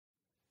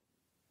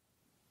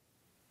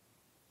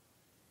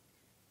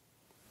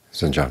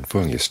St. John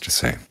Fung used to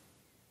say,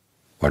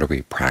 what are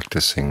we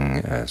practicing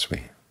as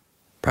we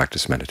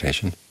practice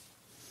meditation?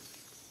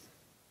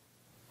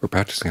 We're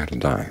practicing how to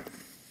die.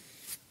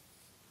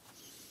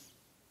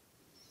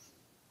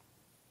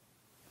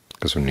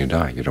 Because when you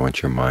die, you don't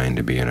want your mind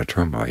to be in a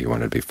turmoil. You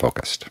want it to be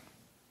focused.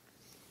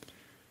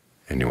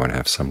 And you want to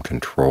have some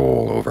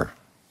control over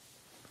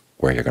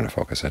where you're going to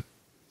focus it.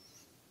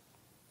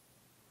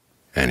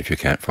 And if you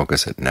can't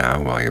focus it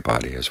now while your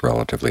body is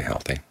relatively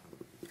healthy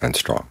and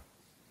strong,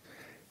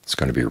 it's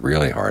going to be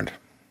really hard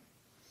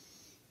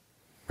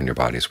when your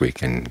body's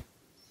weak and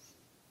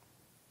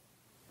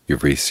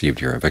you've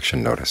received your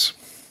eviction notice.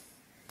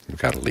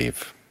 You've got to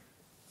leave.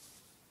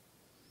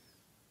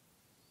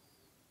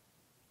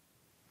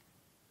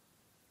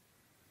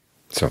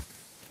 So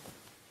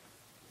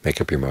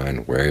make up your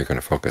mind where you're going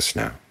to focus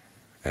now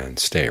and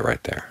stay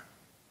right there.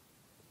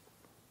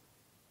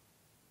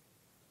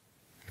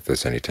 If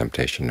there's any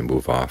temptation to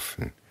move off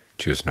and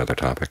choose another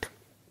topic,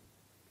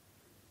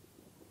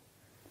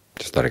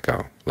 just let it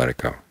go. Let it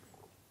go.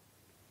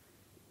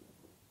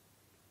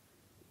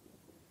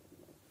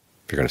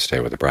 If you're going to stay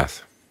with the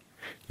breath,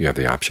 you have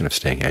the option of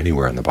staying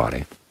anywhere in the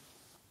body,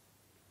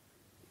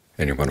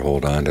 and you want to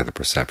hold on to the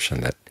perception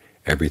that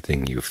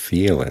everything you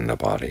feel in the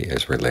body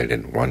is related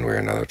in one way or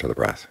another to the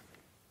breath.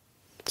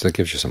 So it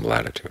gives you some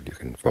latitude. You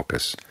can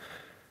focus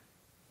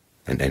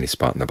in any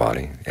spot in the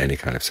body, any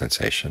kind of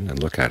sensation,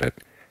 and look at it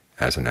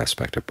as an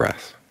aspect of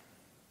breath.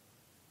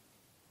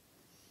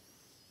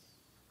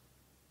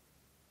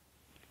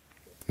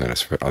 And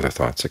as for other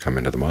thoughts that come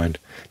into the mind,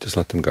 just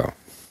let them go.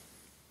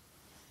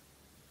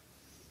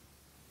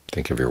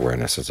 Think of your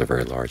awareness as a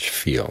very large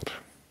field,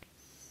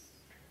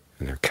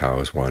 and there are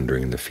cows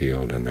wandering in the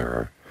field, and there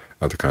are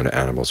other kind of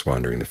animals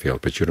wandering the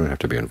field, but you don't have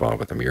to be involved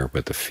with them. You're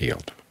with the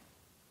field.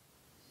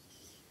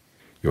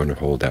 You want to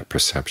hold that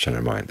perception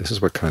in mind. This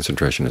is what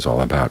concentration is all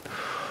about,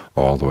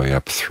 all the way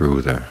up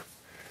through the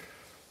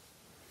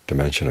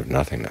dimension of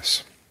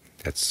nothingness.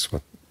 It's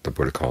what the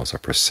Buddha calls a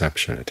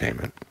perception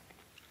attainment,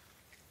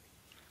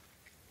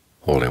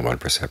 holding one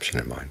perception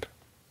in mind.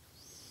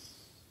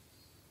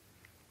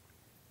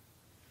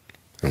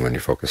 And when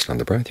you're focused on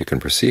the breath, you can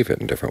perceive it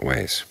in different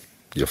ways.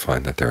 You'll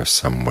find that there are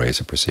some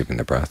ways of perceiving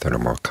the breath that are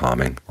more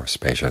calming, more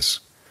spacious,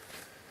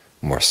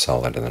 more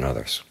solid than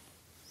others.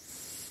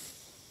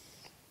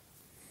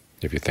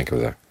 If you think of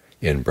the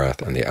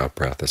in-breath and the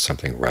out-breath as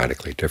something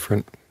radically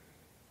different,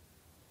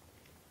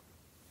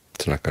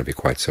 it's not going to be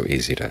quite so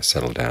easy to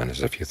settle down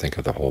as if you think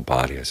of the whole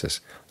body as this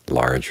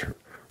large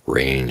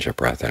range of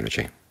breath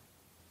energy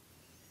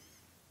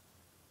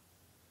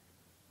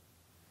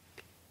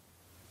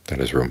that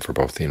has room for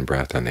both the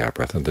in-breath and the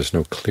out-breath, and there's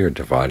no clear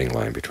dividing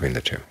line between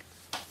the two.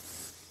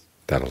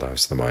 That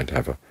allows the mind to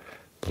have a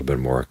little bit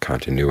more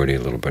continuity, a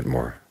little bit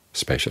more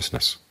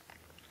spaciousness,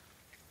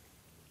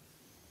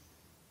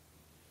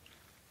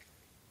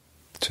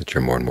 so that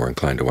you're more and more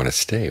inclined to want to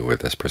stay with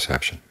this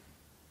perception.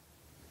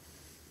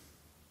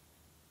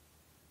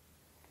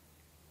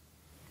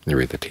 You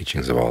read the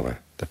teachings of all the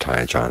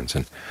Taiyajans,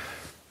 and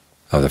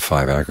of the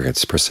five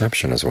aggregates,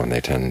 perception is the one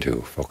they tend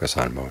to focus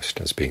on most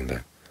as being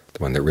the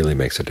one that really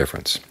makes a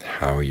difference.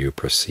 How you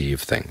perceive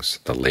things,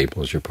 the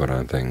labels you put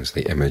on things,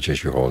 the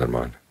images you hold in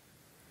mind.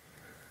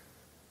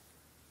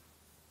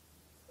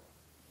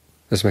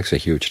 This makes a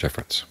huge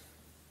difference.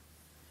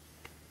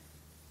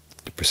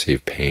 You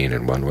perceive pain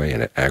in one way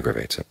and it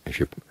aggravates it.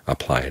 If you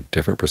apply a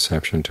different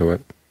perception to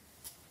it,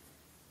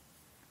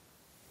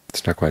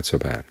 it's not quite so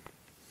bad.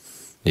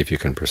 If you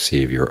can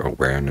perceive your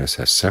awareness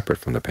as separate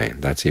from the pain,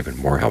 that's even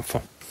more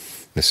helpful.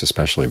 This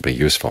especially be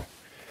useful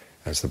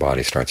as the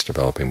body starts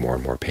developing more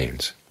and more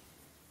pains.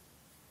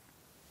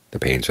 The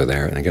pains are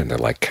there, and again, they're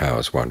like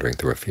cows wandering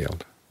through a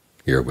field.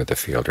 You're with the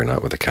field, you're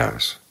not with the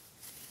cows.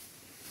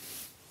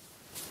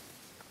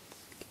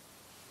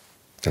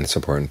 And it's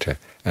important to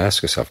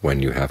ask yourself, when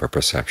you have a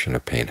perception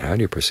of pain, how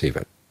do you perceive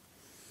it?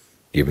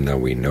 Even though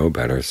we know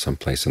better,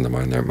 someplace in the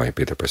mind there might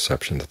be the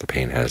perception that the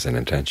pain has an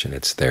intention.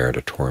 It's there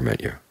to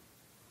torment you.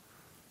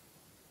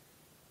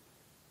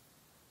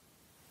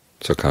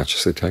 So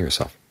consciously tell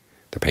yourself,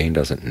 the pain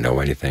doesn't know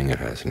anything, it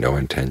has no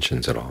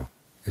intentions at all.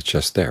 It's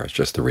just there. It's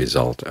just the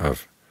result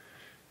of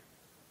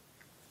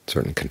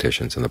certain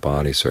conditions in the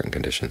body, certain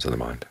conditions in the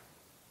mind.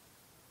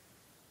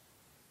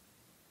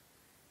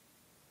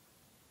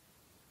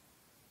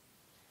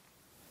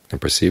 And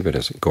perceive it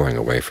as going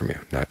away from you,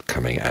 not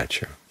coming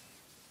at you.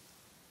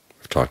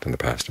 We've talked in the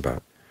past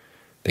about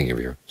thinking of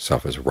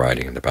yourself as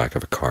riding in the back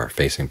of a car,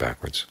 facing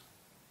backwards.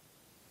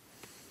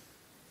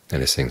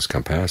 And as things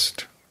come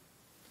past,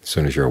 as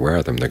soon as you're aware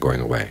of them, they're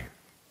going away.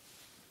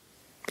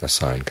 A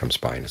sign comes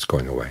by and it's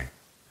going away.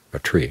 A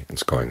tree,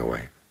 it's going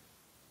away.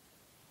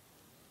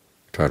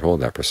 Try to hold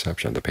that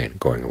perception of the pain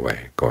going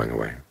away,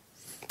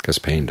 because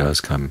pain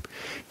does come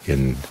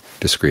in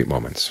discrete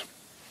moments.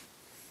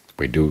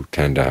 We do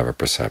tend to have a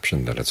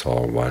perception that it's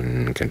all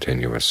one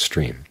continuous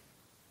stream.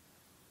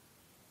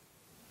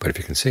 But if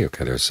you can see,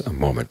 okay, there's a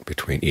moment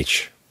between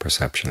each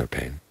perception of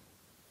pain,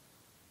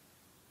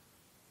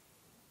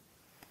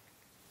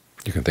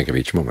 You can think of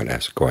each moment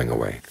as going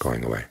away,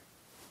 going away.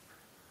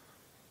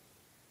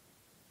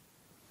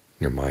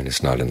 Your mind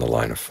is not in the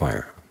line of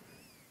fire.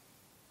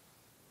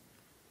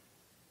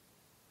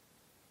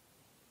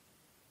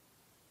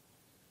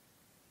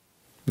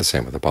 The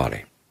same with the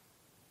body.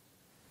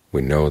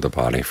 We know the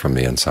body from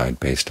the inside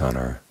based on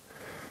our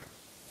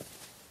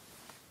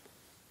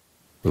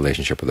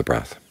relationship with the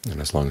breath. And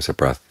as long as the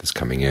breath is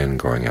coming in,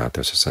 going out,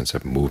 there's a sense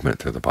of movement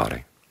through the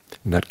body.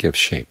 And that gives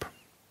shape.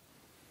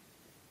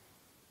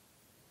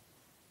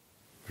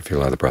 If you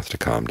allow the breath to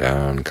calm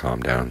down,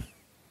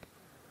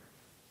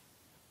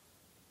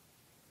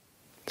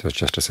 so it's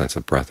just a sense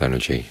of breath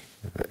energy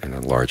in a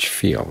large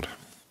field,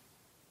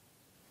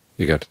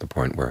 you get to the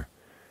point where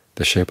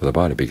the shape of the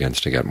body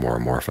begins to get more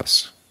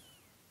amorphous.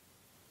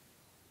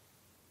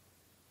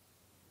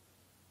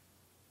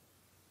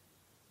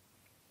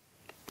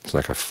 It's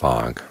like a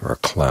fog or a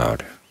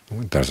cloud.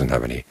 It doesn't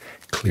have any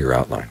clear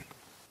outline.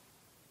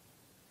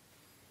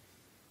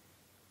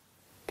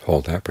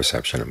 Hold that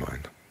perception in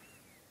mind.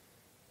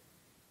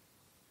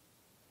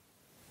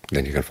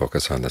 Then you can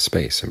focus on the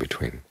space in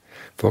between.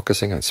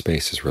 Focusing on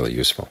space is really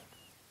useful,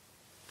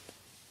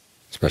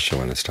 especially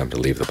when it's time to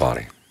leave the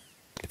body.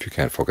 If you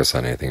can't focus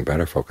on anything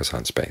better, focus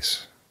on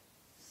space.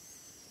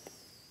 I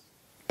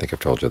think I've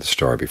told you the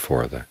story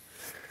before. The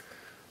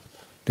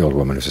old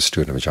woman who's a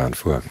student of Ajahn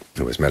Fuang,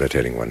 who was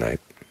meditating one night,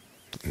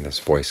 and this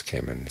voice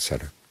came in and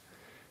said,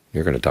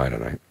 "You're going to die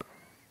tonight."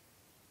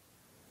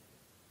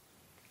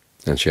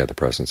 And she had the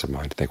presence of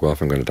mind to think, well,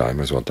 if I'm going to die, I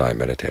might as well die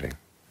meditating.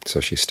 So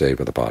she stayed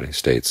with the body,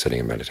 stayed sitting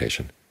in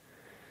meditation.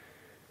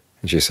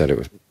 And she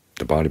said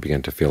the body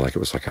began to feel like it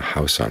was like a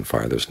house on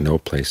fire. There's no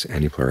place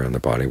anywhere in the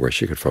body where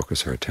she could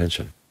focus her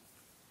attention.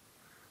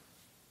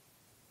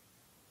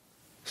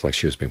 It's like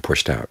she was being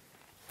pushed out.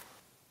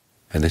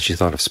 And then she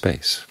thought of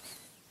space.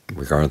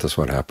 Regardless of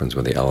what happens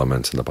with the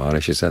elements in the body,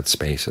 she said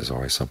space is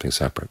always something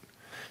separate.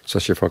 So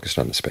she focused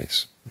on the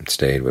space and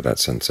stayed with that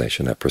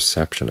sensation, that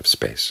perception of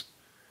space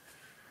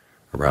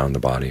around the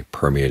body,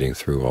 permeating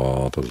through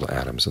all the little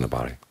atoms in the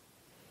body.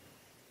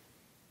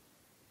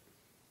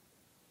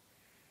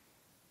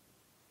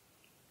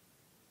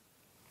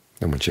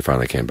 And when she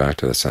finally came back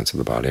to the sense of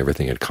the body,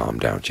 everything had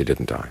calmed down. She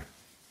didn't die.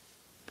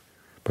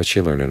 But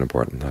she learned an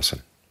important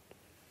lesson.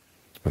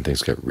 When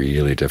things get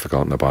really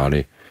difficult in the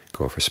body,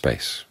 go for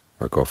space,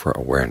 or go for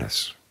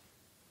awareness,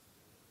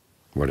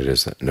 what it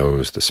is that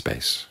knows the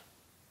space.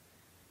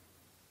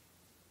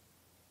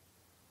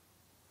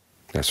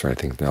 As for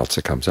anything else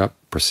that comes up,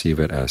 perceive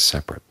it as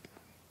separate.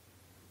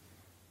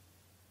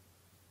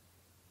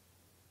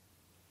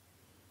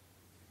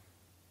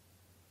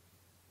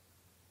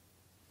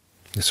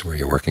 This is where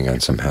you're working on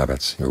some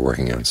habits, you're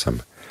working on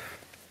some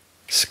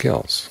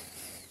skills.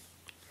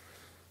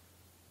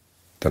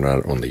 They're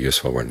not only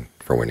useful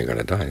for when you're going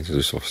to die, it's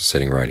useful for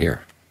sitting right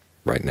here,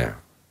 right now.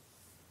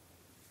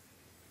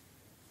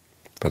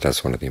 But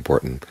that's one of the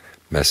important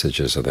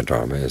messages of the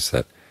Dharma, is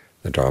that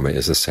the Dharma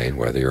is the same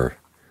whether you're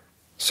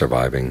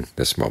surviving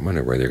this moment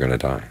or whether you're going to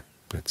die.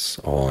 It's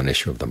all an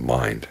issue of the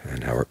mind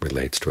and how it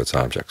relates to its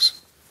objects,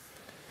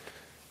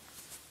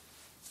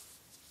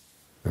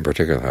 in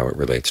particular how it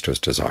relates to its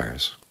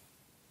desires.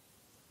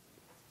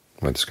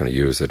 Whether it's going to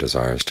use the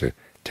desires to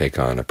take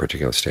on a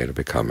particular state of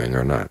becoming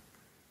or not.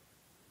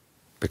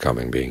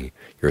 Becoming being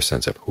your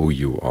sense of who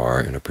you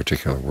are in a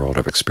particular world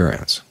of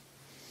experience.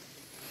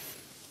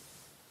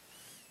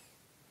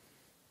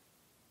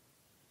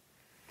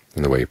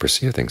 And the way you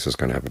perceive things is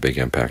going to have a big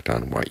impact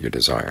on what you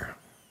desire.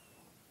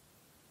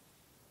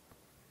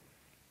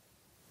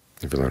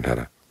 If you learn how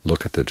to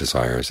look at the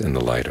desires in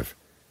the light of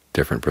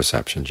different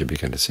perceptions, you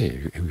begin to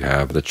see you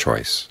have the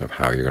choice of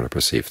how you're going to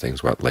perceive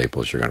things, what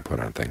labels you're going to put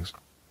on things.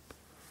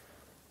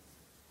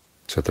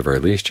 So at the very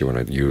least, you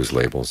want to use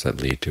labels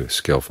that lead to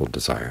skillful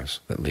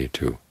desires, that lead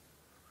to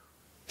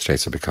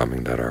states of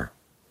becoming that are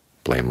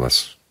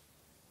blameless,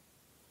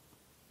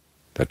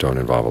 that don't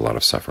involve a lot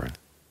of suffering.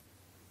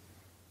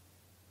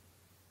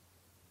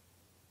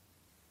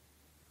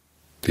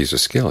 These are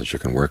skills you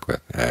can work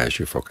with as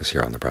you focus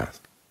here on the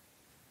breath.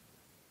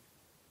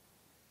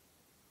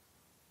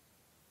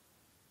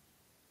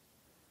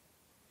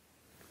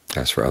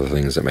 As for other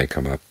things that may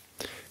come up,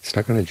 it's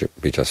not going to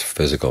be just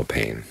physical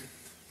pain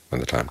when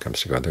the time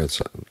comes to go.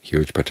 There's a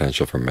huge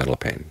potential for mental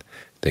pain,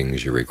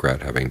 things you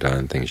regret having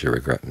done, things you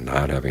regret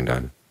not having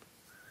done,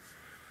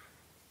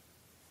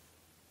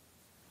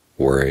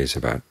 worries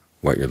about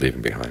what you're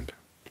leaving behind.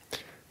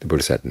 The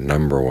Buddha said,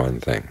 number one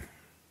thing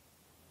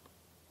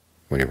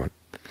when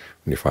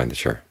you find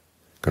that you're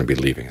going to be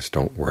leaving is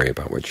don't worry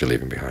about what you're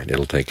leaving behind.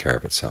 It'll take care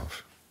of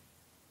itself.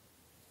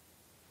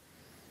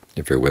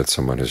 If you're with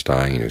someone who's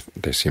dying and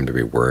they seem to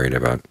be worried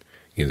about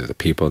either the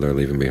people they're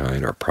leaving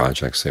behind or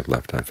projects they've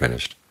left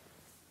unfinished,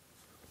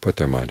 put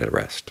their mind at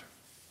rest.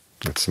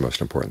 That's the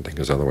most important thing,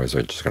 because otherwise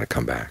they're just going to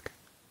come back.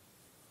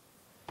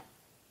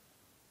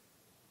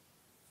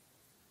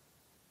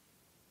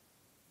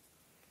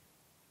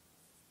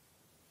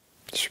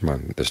 Just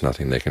remember, there's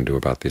nothing they can do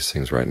about these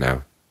things right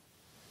now.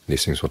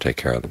 These things will take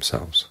care of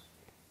themselves.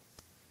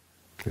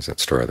 There's that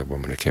story of the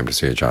woman who came to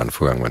see Ajahn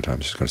Fuang one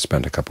time. She was going to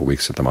spend a couple of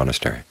weeks at the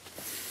monastery.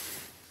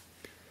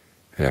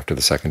 And after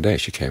the second day,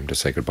 she came to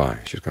say goodbye.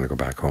 She was going to go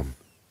back home.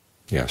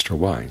 He asked her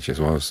why. She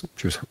said, well,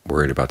 she was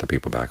worried about the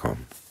people back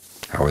home.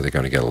 How are they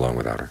going to get along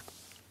without her?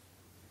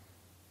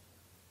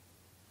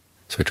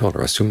 So he told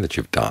her, assume that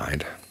you've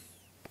died.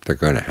 They're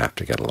going to have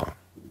to get along,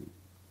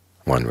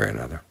 one way or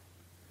another.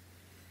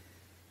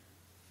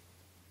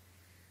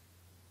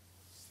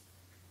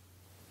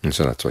 And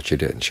so that's what she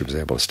did, and she was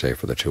able to stay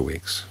for the 2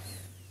 weeks.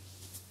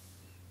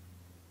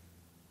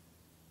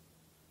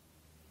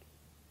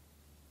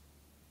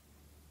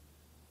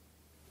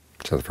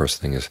 So the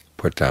first thing is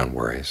put down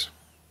worries.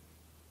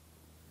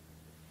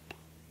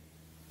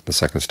 The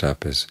second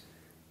step is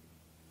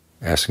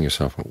asking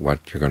yourself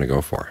what you're going to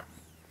go for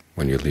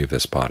when you leave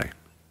this body.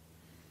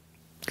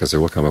 Because there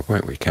will come a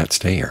point where you can't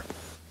stay here.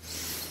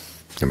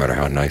 No matter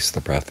how nice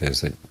the breath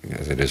is,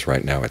 as it is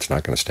right now, it's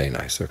not going to stay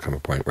nice. There will come a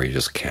point where you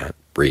just can't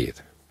breathe.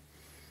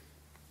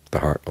 The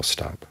heart will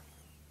stop.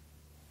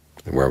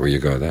 And where will you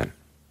go then?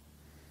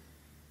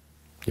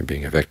 You're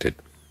being evicted.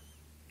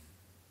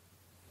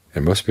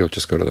 And most people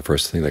just go to the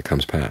first thing that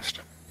comes past.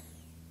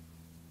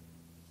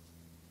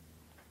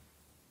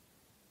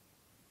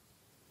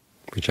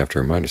 But you have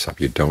to remind yourself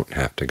you don't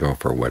have to go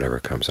for whatever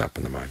comes up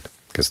in the mind,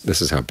 because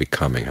this is how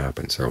becoming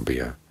happens. There will be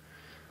an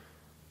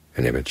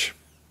image,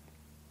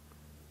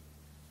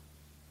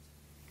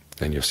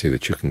 and you'll see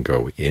that you can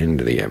go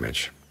into the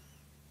image,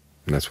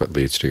 and that's what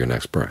leads to your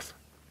next birth.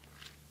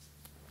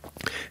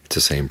 It's the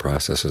same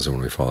process as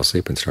when we fall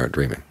asleep and start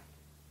dreaming.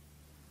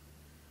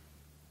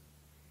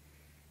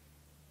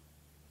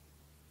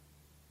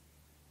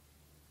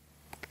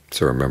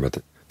 So remember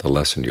that the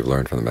lesson you've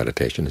learned from the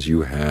meditation is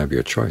you have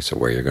your choice of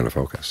where you're going to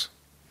focus.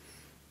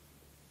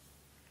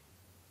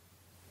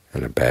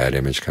 And a bad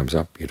image comes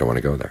up, you don't want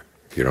to go there.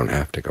 You don't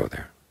have to go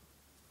there.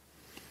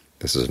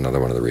 This is another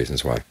one of the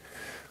reasons why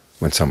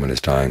when someone is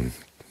dying,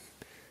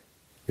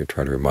 you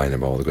try to remind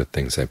them of all the good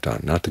things they've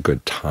done. Not the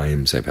good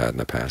times they've had in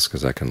the past,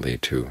 because that can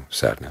lead to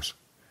sadness,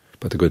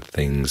 but the good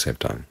things they've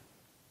done,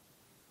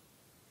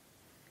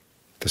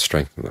 to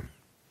strengthen them.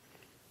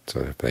 So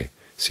that if they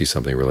see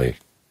something really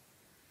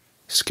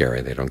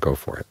scary, they don't go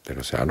for it. They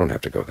don't say, I don't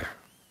have to go there.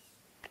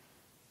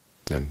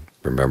 And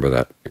remember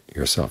that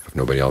yourself. If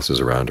nobody else is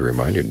around to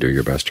remind you, do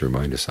your best to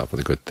remind yourself of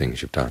the good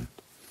things you've done.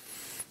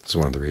 This is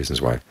one of the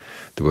reasons why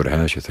the Buddha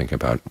has you think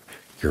about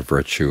your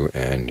virtue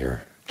and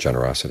your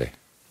generosity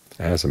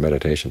as a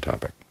meditation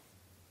topic.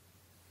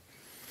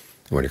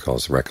 What he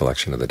calls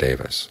recollection of the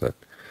devas, that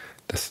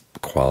the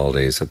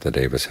qualities that the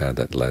devas had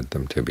that led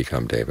them to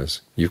become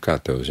devas, you've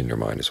got those in your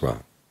mind as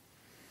well.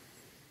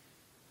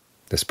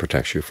 This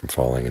protects you from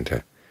falling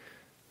into,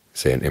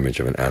 say, an image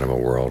of an animal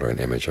world or an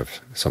image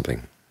of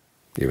something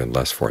even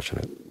less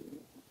fortunate.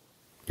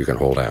 You can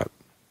hold out.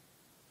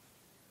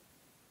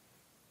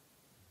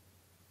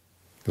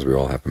 Because we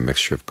all have a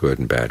mixture of good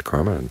and bad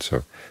karma, and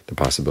so the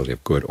possibility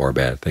of good or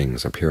bad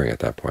things appearing at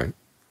that point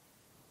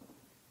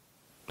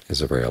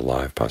is a very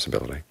alive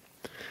possibility.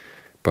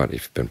 But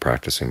if you've been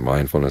practicing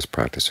mindfulness,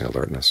 practicing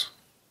alertness,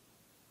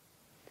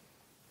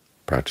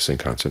 practicing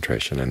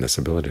concentration, and this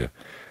ability to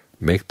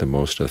make the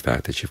most of the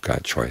fact that you've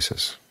got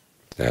choices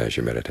as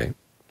you meditate,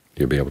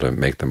 you'll be able to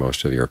make the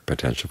most of your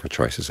potential for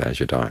choices as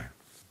you die.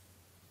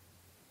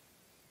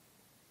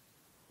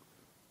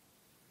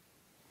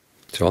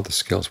 So all the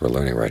skills we're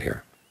learning right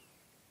here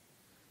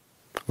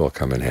will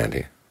come in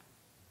handy,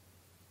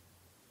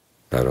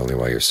 not only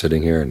while you're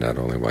sitting here, not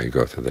only while you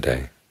go through the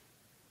day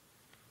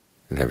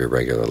and have your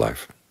regular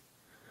life,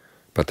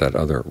 but that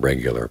other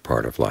regular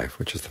part of life,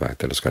 which is the fact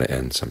that it's going to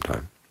end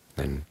sometime.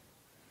 And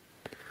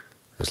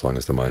as long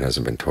as the mind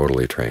hasn't been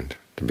totally trained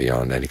to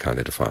beyond any kind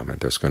of defilement,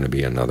 there's going to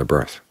be another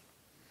birth.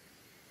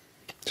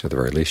 So at the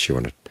very least you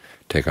want to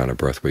take on a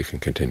birth where you can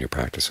continue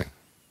practicing.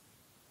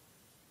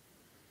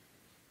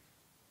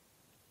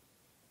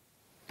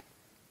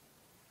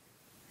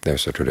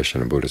 There's a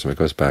tradition in Buddhism. It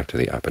goes back to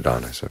the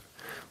Abhidanas of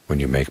when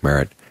you make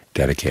merit,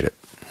 dedicate it.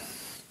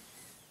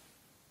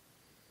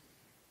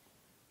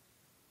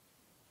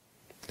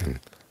 And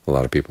a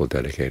lot of people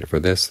dedicate it for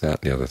this,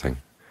 that, and the other thing.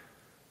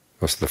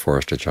 Most of the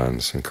forest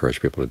acharyas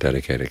encourage people to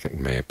dedicate it.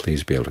 May I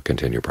please be able to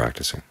continue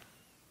practicing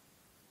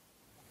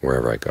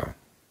wherever I go.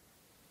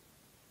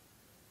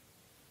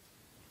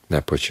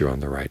 That puts you on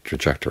the right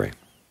trajectory.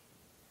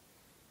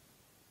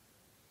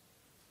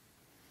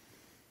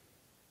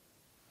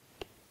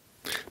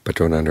 But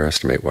don't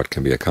underestimate what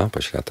can be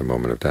accomplished at the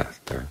moment of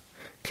death. There are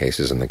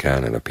cases in the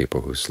canon of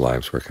people whose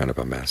lives were kind of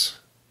a mess,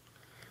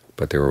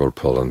 but they were able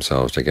to pull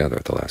themselves together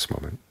at the last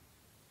moment.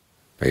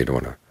 Now you don't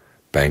want to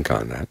bank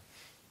on that,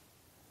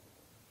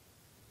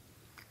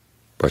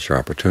 but your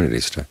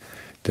opportunities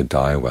to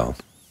die well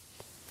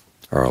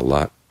are a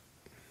lot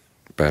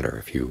better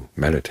if you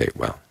meditate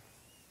well.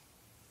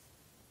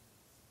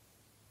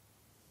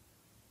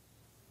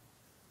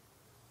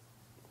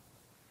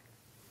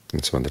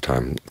 And so when the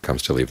time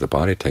comes to leave the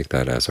body, take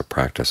that as a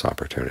practice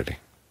opportunity.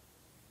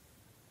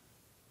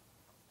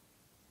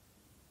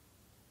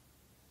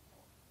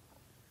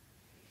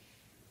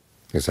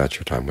 because that's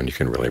your time when you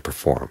can really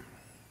perform.